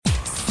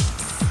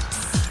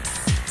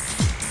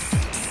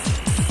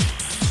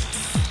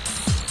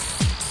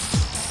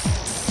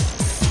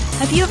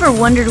Have you ever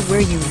wondered where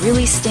you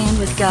really stand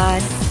with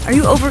God? Are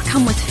you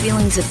overcome with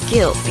feelings of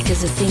guilt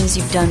because of things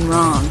you've done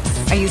wrong?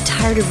 Are you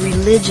tired of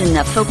religion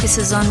that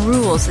focuses on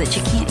rules that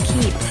you can't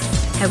keep?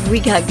 Have we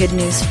got good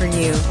news for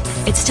you?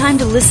 It's time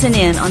to listen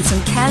in on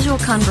some casual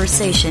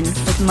conversation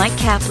with Mike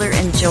Kapler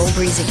and Joel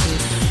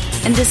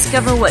Brueseke and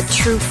discover what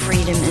true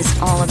freedom is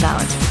all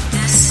about.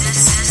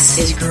 This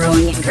is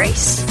Growing in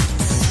Grace.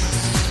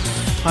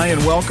 Hi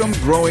and welcome.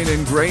 Growing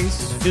in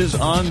Grace is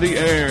on the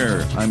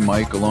air. I'm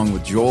Mike along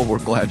with Joel. We're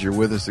glad you're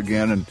with us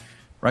again. And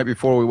right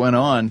before we went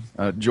on,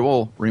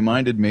 Joel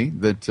reminded me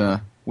that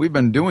we've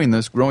been doing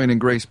this Growing in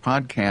Grace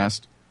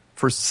podcast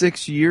for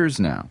 6 years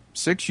now.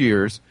 6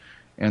 years.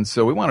 And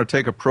so we want to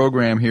take a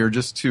program here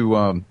just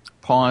to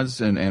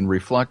pause and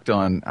reflect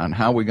on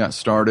how we got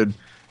started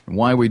and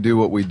why we do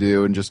what we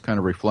do, and just kind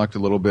of reflect a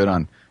little bit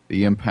on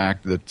the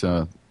impact that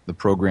the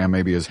program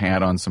maybe has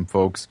had on some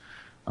folks.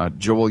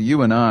 Joel,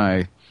 you and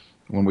I,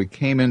 when we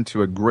came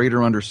into a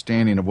greater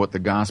understanding of what the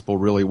gospel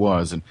really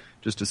was, and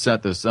just to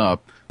set this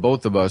up,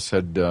 both of us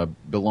had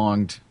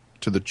belonged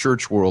to the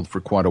church world for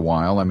quite a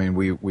while. I mean,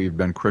 we've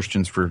been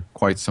Christians for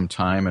quite some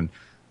time and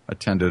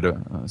attended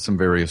some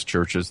various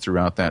churches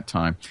throughout that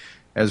time.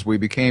 As we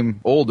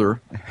became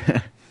older,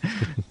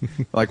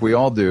 like we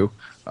all do,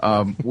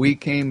 we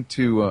came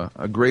to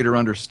a greater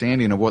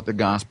understanding of what the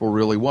gospel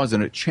really was,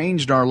 and it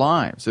changed our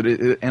lives. And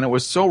it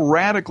was so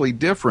radically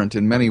different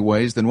in many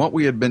ways than what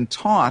we had been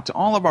taught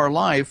all of our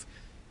life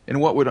in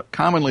what would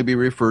commonly be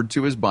referred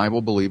to as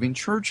Bible-believing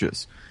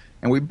churches.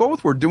 And we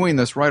both were doing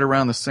this right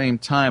around the same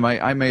time.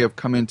 I may have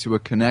come into a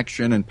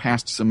connection and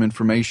passed some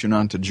information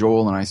on to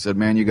Joel, and I said,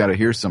 man, you got to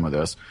hear some of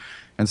this.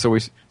 And so we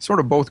sort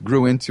of both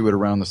grew into it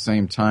around the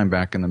same time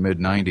back in the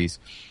mid-'90s.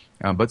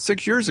 But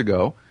 6 years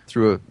ago,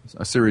 through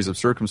a series of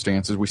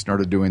circumstances, we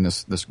started doing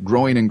this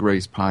Growing in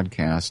Grace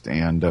podcast,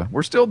 and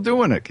we're still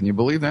doing it. Can you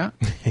believe that?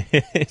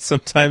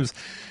 Sometimes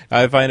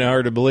I find it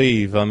hard to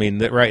believe. I mean,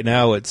 that right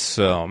now it's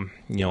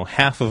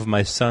half of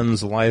my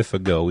son's life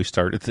ago we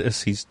started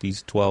this.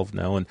 He's 12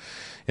 now,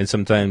 and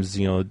sometimes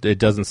it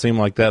doesn't seem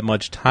like that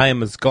much time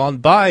has gone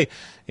by,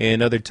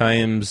 and other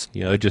times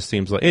it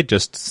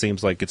just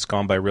seems like it's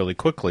gone by really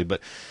quickly.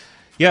 But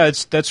yeah,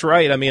 that's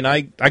right. I mean,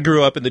 I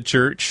grew up in the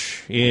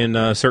church in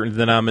a certain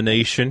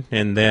denomination,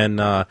 and then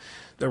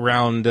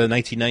around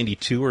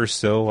 1992 or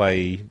so,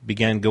 I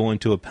began going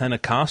to a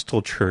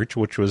Pentecostal church,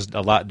 which was a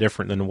lot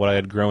different than what I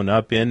had grown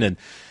up in, and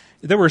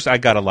I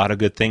got a lot of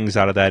good things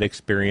out of that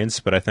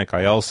experience, but I think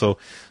I also,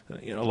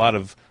 a lot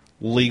of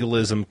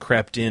legalism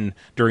crept in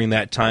during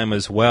that time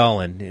as well,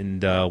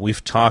 and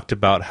we've talked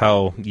about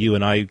how you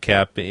and I,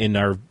 Cap,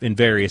 in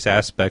various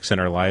aspects in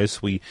our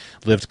lives, we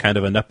lived kind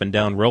of an up and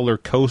down roller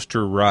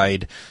coaster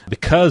ride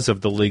because of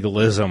the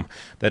legalism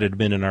that had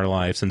been in our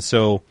lives. And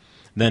so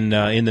then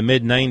in the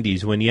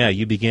mid-'90s, when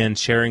you began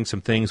sharing some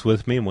things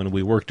with me when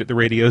we worked at the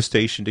radio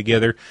station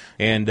together,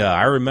 and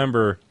I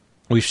remember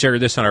we've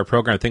shared this on our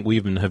program. I think we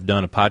even have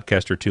done a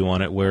podcast or two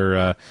on it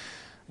where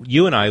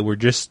you and I were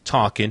just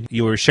talking.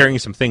 You were sharing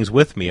some things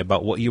with me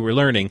about what you were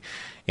learning,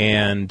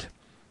 and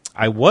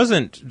I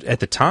wasn't,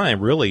 at the time,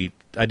 really,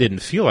 I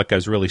didn't feel like I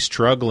was really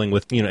struggling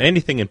with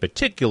anything in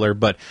particular,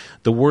 but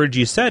the words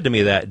you said to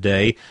me that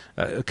day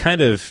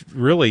kind of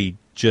really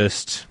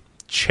just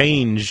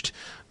changed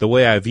the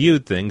way I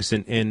viewed things,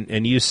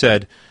 and you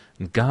said,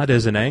 God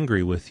isn't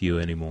angry with you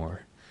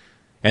anymore.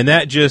 And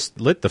that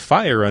just lit the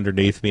fire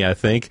underneath me, I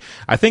think.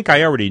 I think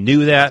I already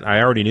knew that.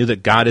 I already knew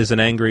that God isn't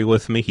angry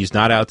with me. He's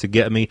not out to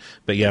get me.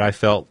 But yet I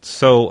felt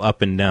so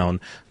up and down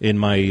in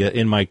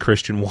my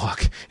Christian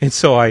walk. And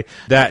so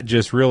that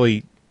just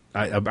really,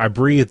 I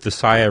breathed a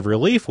sigh of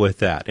relief with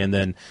that. And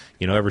then,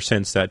 ever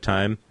since that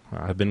time,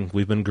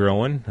 we've been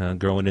growing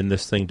in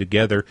this thing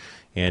together.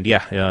 And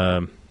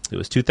it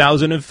was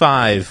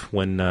 2005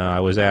 when I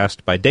was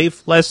asked by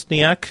Dave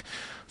Lesniak,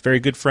 very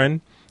good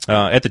friend.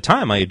 At the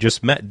time, I had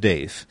just met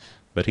Dave,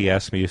 but he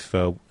asked me if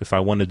I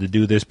wanted to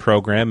do this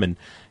program, and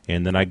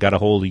then I got a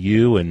hold of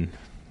you, and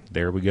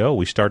there we go.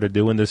 We started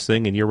doing this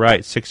thing, and you're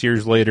right, 6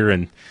 years later,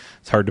 and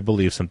it's hard to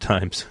believe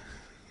sometimes.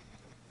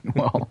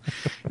 Well,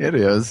 it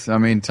is. I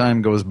mean,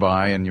 time goes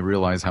by, and you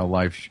realize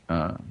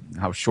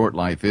how short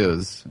life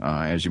is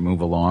as you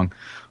move along.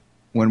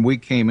 When we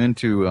came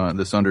into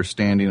this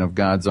understanding of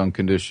God's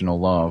unconditional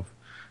love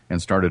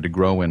and started to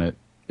grow in it,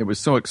 it was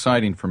so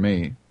exciting for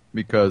me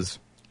because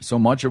so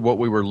much of what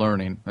we were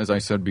learning, as I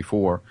said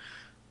before,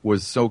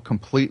 was so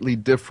completely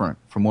different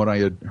from what I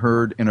had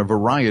heard in a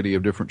variety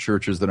of different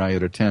churches that I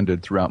had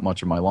attended throughout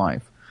much of my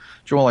life.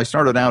 Joel, I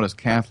started out as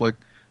Catholic.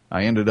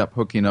 I ended up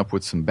hooking up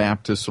with some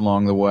Baptists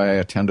along the way. I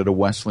attended a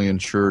Wesleyan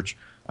church,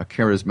 a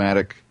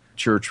charismatic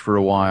church for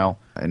a while,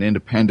 an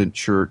independent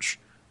church.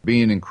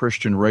 Being in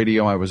Christian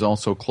radio, I was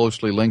also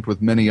closely linked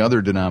with many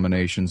other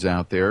denominations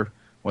out there,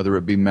 whether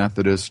it be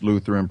Methodist,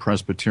 Lutheran,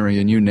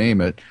 Presbyterian, you name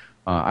it.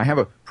 I have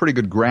a pretty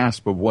good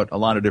grasp of what a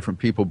lot of different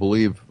people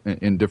believe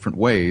in different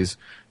ways.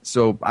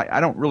 So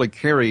I don't really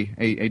carry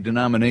a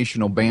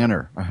denominational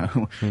banner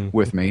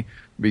with me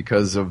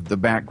because of the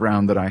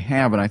background that I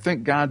have. And I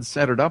think God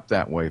set it up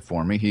that way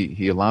for me.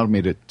 He allowed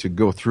me to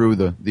go through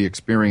the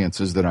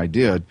experiences that I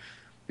did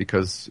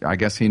because I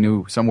guess he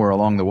knew somewhere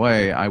along the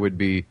way I would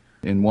be,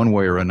 in one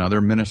way or another,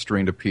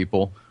 ministering to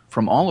people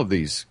from all of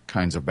these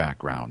kinds of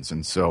backgrounds.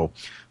 And so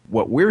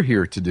what we're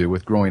here to do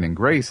with Growing in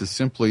Grace is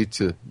simply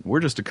we're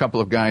just a couple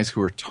of guys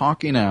who are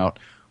talking out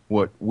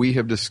what we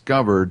have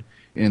discovered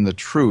in the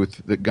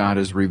truth that God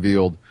has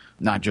revealed,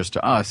 not just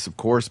to us, of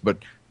course, but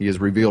he has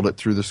revealed it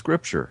through the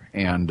Scripture.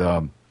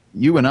 And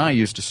you and I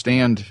used to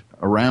stand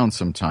around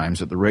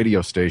sometimes at the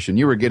radio station.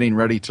 You were getting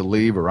ready to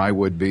leave, or I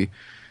would be.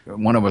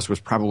 One of us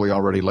was probably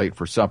already late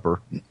for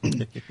supper.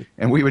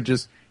 And we would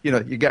just, you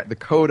got the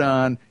coat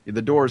on,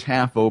 the door's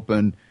half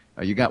open,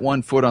 you got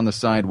one foot on the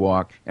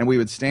sidewalk, and we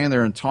would stand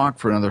there and talk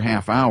for another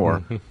half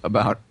hour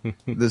about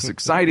this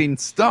exciting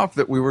stuff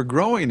that we were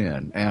growing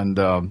in. And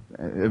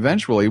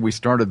eventually we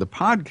started the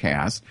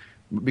podcast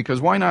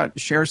because why not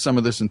share some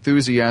of this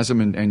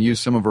enthusiasm and use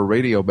some of our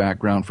radio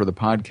background for the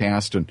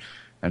podcast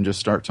and just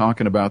start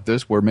talking about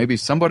this where maybe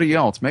somebody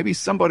else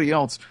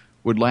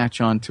would latch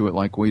on to it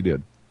like we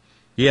did.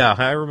 Yeah,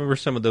 I remember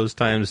some of those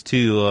times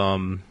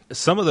too.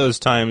 Some of those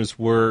times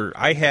where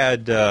I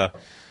had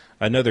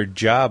another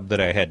job that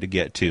I had to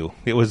get to.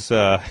 It was,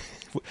 I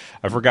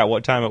forgot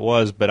what time it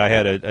was, but I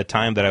had a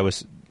time that I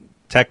was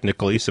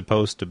technically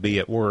supposed to be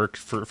at work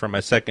for my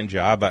second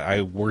job.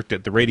 I worked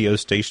at the radio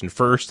station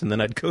first, and then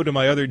I'd go to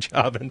my other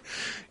job, and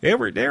there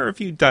were a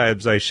few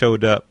times I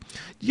showed up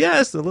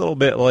just a little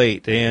bit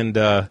late, and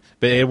but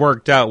it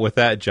worked out with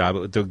that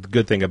job. The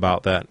good thing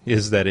about that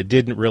is that it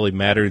didn't really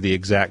matter the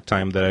exact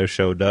time that I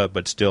showed up,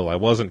 but still I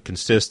wasn't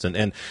consistent,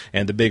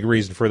 and the big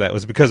reason for that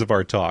was because of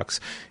our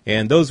talks,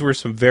 and those were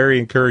some very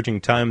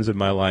encouraging times in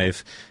my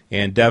life,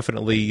 and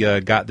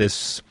definitely got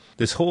this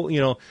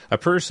whole, a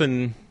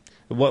person.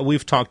 What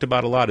we've talked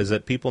about a lot is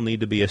that people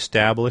need to be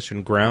established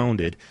and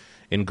grounded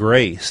in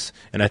grace.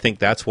 And I think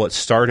that's what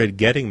started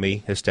getting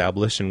me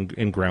established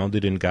and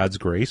grounded in God's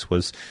grace,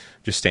 was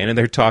just standing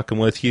there talking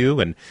with you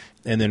and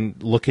then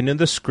looking in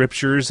the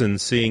Scriptures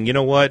and seeing,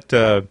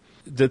 the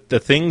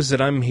things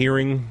that I'm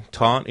hearing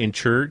taught in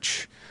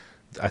church.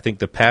 I think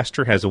the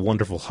pastor has a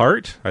wonderful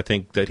heart. I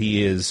think that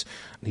he's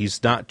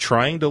not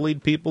trying to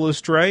lead people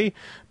astray,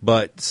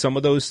 but some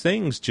of those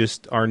things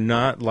just are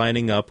not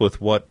lining up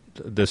with what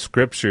the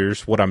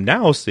Scriptures, what I'm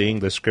now seeing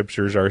the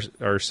Scriptures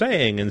are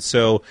saying. And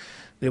so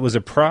it was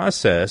a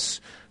process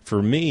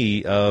for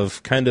me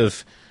of kind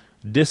of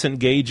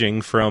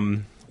disengaging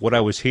from what I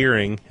was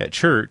hearing at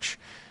church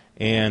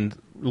and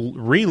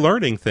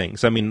relearning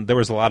things. I mean, there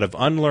was a lot of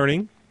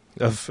unlearning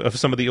of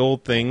some of the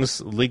old things,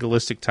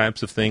 legalistic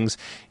types of things,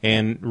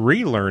 and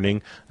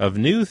relearning of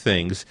new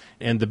things.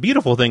 And the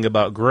beautiful thing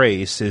about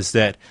grace is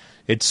that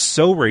it's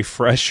so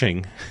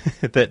refreshing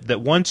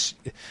that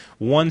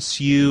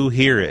once you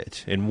hear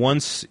it and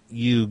once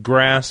you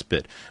grasp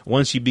it,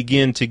 once you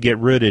begin to get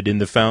rooted in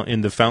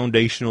the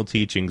foundational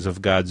teachings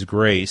of God's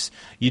grace,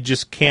 you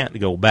just can't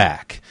go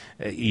back.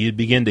 You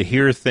begin to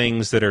hear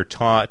things that are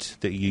taught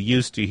that you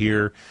used to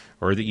hear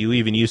or that you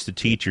even used to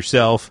teach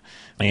yourself,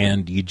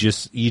 and you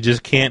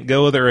just can't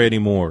go there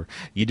anymore.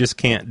 You just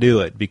can't do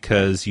it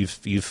because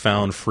you've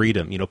found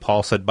freedom.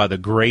 Paul said, "By the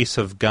grace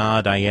of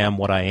God, I am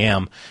what I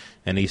am."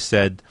 And he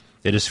said,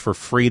 "It is for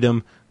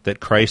freedom that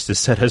Christ has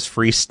set us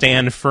free.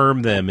 Stand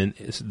firm then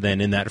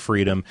in that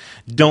freedom.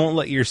 Don't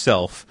let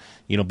yourself,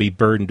 be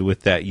burdened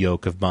with that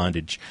yoke of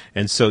bondage."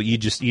 And so you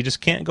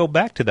just can't go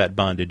back to that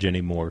bondage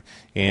anymore.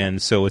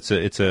 And so it's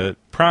a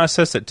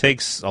process that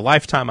takes a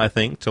lifetime, I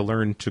think, to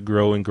learn to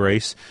grow in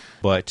grace,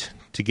 but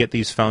to get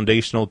these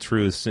foundational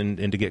truths and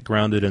to get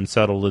grounded and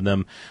settled in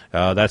them,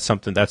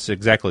 that's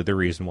exactly the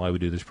reason why we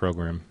do this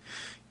program.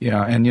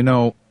 Yeah,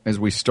 and as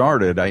we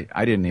started,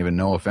 I didn't even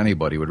know if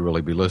anybody would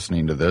really be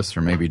listening to this,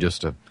 or maybe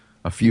just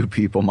a few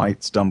people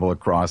might stumble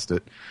across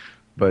it.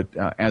 But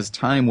as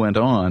time went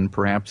on,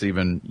 perhaps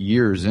even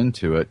years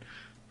into it,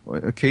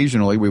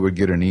 occasionally we would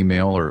get an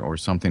email or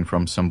something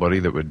from somebody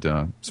that would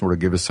sort of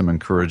give us some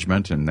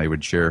encouragement, and they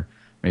would share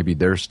maybe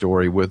their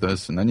story with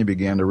us. And then you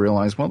began to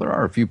realize, well, there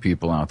are a few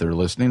people out there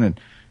listening, and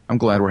I'm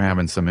glad we're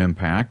having some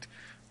impact.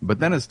 But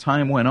then as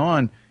time went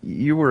on,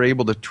 you were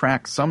able to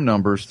track some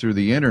numbers through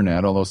the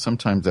Internet, although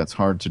sometimes that's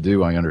hard to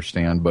do, I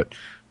understand. But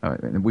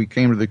we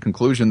came to the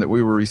conclusion that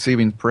we were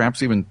receiving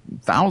perhaps even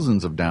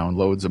thousands of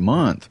downloads a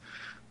month,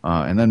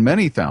 and then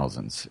many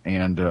thousands.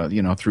 And,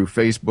 through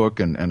Facebook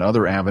and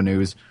other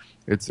avenues,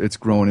 it's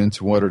grown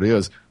into what it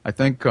is. I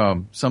think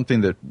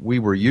something that we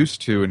were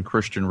used to in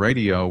Christian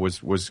radio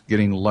was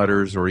getting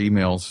letters or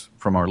emails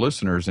from our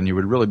listeners, and you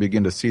would really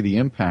begin to see the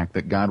impact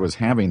that God was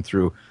having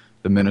through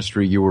the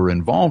ministry you were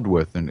involved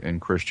with in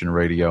Christian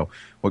radio,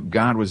 what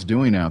God was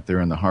doing out there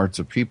in the hearts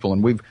of people.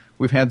 And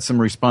we've had some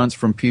response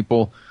from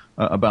people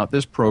about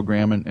this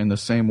program in the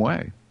same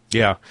way.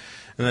 Yeah,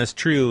 and that's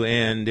true.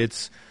 And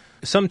it's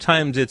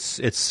Sometimes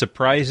it's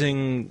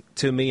surprising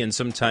to me, and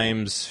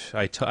sometimes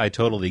I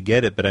totally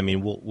get it. But I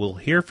mean, we'll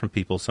hear from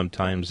people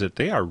sometimes that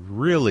they are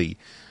really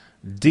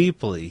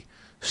deeply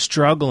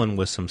struggling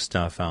with some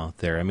stuff out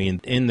there. I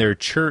mean, in their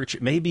church,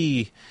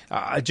 maybe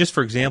just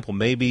for example,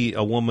 maybe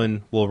a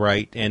woman will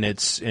write, and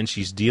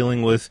she's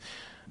dealing with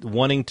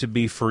wanting to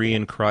be free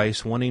in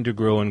Christ, wanting to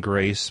grow in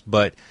grace,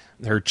 but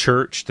her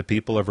church, the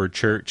people of her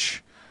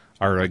church,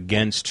 are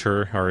against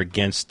her, are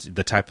against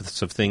the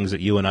types of things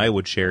that you and I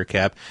would share,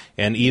 Cap,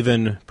 and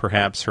even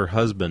perhaps her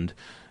husband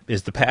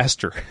is the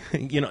pastor.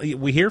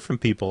 We hear from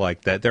people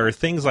like that. There are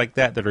things like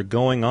that are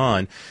going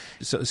on.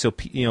 So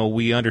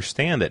we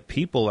understand that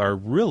people are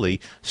really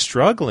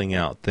struggling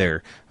out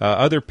there.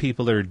 Other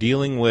people are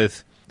dealing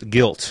with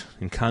guilt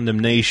and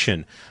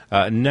condemnation,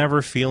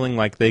 never feeling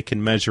like they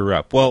can measure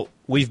up. Well,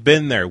 we've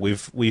been there.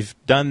 We've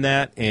done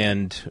that,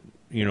 and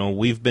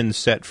we've been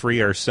set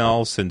free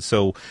ourselves, and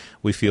so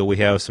we feel we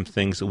have some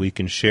things that we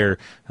can share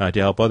to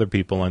help other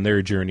people on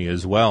their journey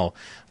as well.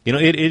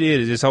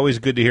 It's always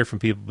good to hear from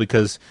people,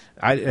 because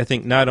I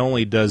think not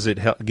only does it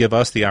give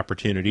us the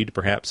opportunity to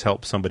perhaps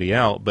help somebody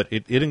out, but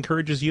it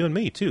encourages you and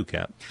me too,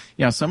 Cap.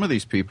 Yeah, some of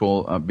these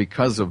people,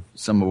 because of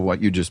some of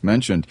what you just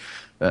mentioned,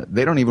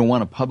 they don't even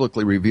want to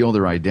publicly reveal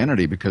their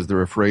identity because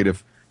they're afraid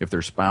if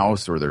their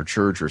spouse or their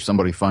church or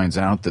somebody finds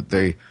out that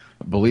they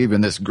believe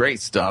in this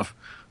great stuff,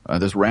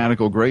 this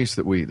radical grace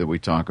that we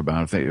talk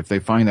about. If they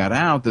find that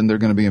out, then they're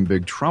going to be in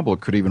big trouble.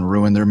 It could even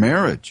ruin their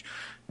marriage.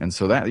 And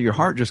so that your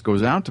heart just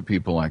goes out to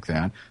people like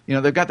that.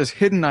 They've got this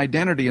hidden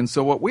identity. And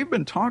so what we've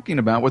been talking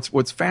about,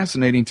 what's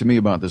fascinating to me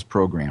about this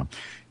program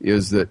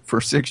is that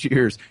for 6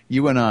 years,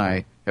 you and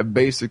I have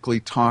basically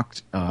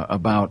talked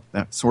about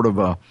that sort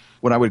of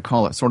what I would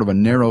call it, sort of a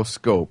narrow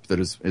scope that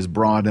is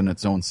broad in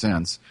its own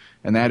sense.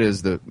 And that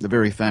is the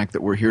very fact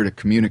that we're here to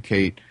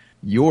communicate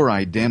your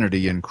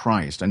identity in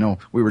Christ. I know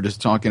we were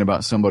just talking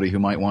about somebody who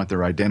might want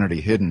their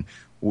identity hidden.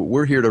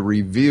 We're here to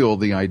reveal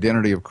the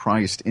identity of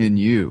Christ in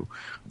you.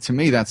 To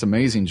me, that's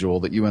amazing, Joel,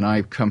 that you and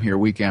I come here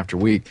week after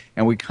week,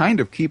 and we kind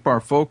of keep our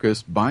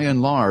focus, by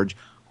and large,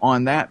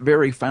 on that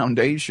very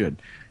foundation.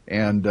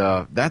 And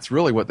that's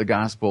really what the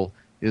gospel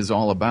is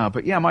all about.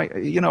 But yeah,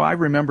 I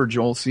remember,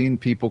 Joel, seeing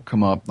people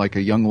come up, like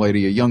a young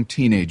lady, a young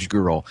teenage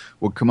girl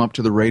would come up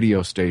to the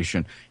radio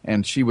station,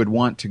 and she would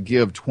want to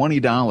give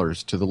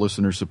 $20 to the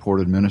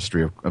listener-supported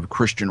ministry of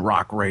Christian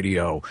rock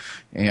radio.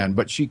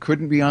 But she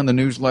couldn't be on the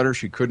newsletter.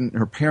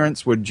 Her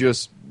parents would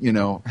just,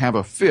 have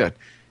a fit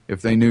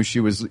if they knew she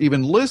was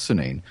even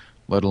listening,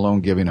 let alone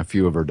giving a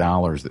few of her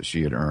dollars that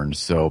she had earned.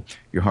 So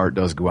your heart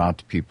does go out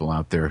to people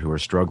out there who are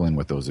struggling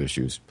with those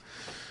issues.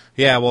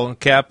 Yeah, well,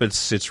 Cap,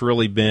 it's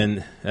really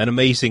been an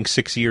amazing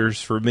 6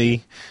 years for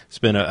me. It's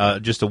been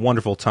just a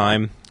wonderful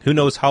time. Who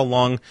knows how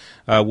long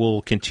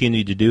we'll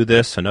continue to do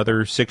this?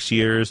 Another 6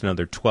 years,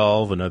 another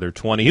 12, another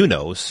 20. Who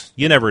knows?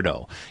 You never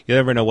know. You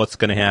never know what's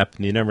going to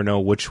happen. You never know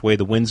which way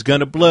the wind's going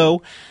to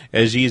blow,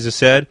 as Jesus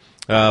said.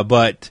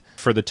 But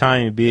for the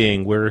time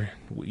being,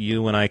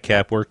 you and I,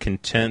 Cap, we're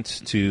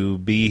content to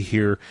be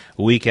here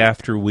week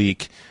after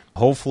week,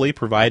 hopefully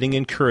providing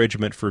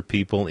encouragement for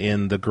people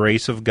in the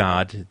grace of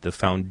God, the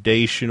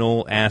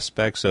foundational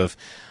aspects of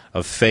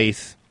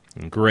faith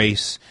and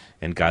grace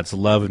and God's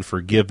love and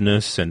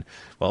forgiveness. And,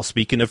 well,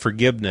 speaking of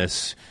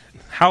forgiveness,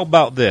 how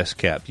about this,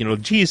 Cap?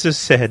 Jesus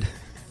said,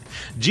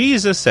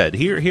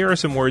 here are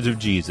some words of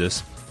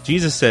Jesus.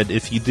 Jesus said,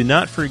 "If you do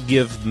not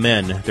forgive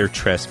men their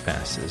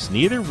trespasses,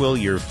 neither will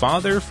your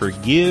Father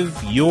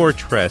forgive your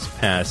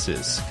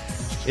trespasses."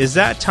 Is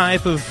that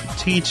type of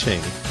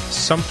teaching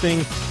something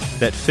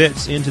that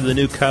fits into the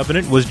new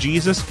covenant? Was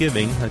Jesus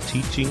giving a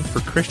teaching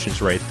for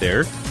Christians right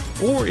there?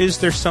 Or is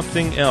there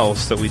something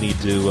else that we need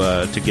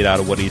to get out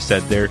of what he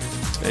said there?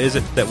 Is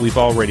it that we've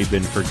already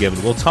been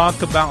forgiven? We'll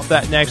talk about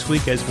that next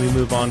week as we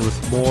move on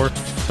with more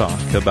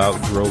talk about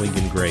growing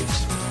in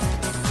grace.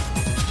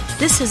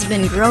 This has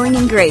been Growing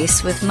in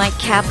Grace with Mike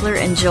Kapler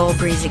and Joel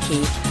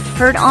Brizicki,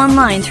 heard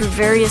online through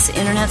various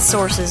internet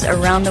sources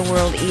around the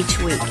world each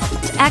week.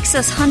 To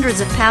access hundreds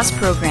of past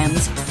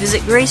programs,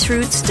 visit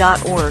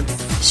graceroots.org.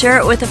 Share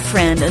it with a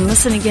friend and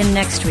listen again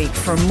next week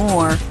for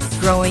more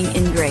Growing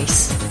in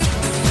Grace.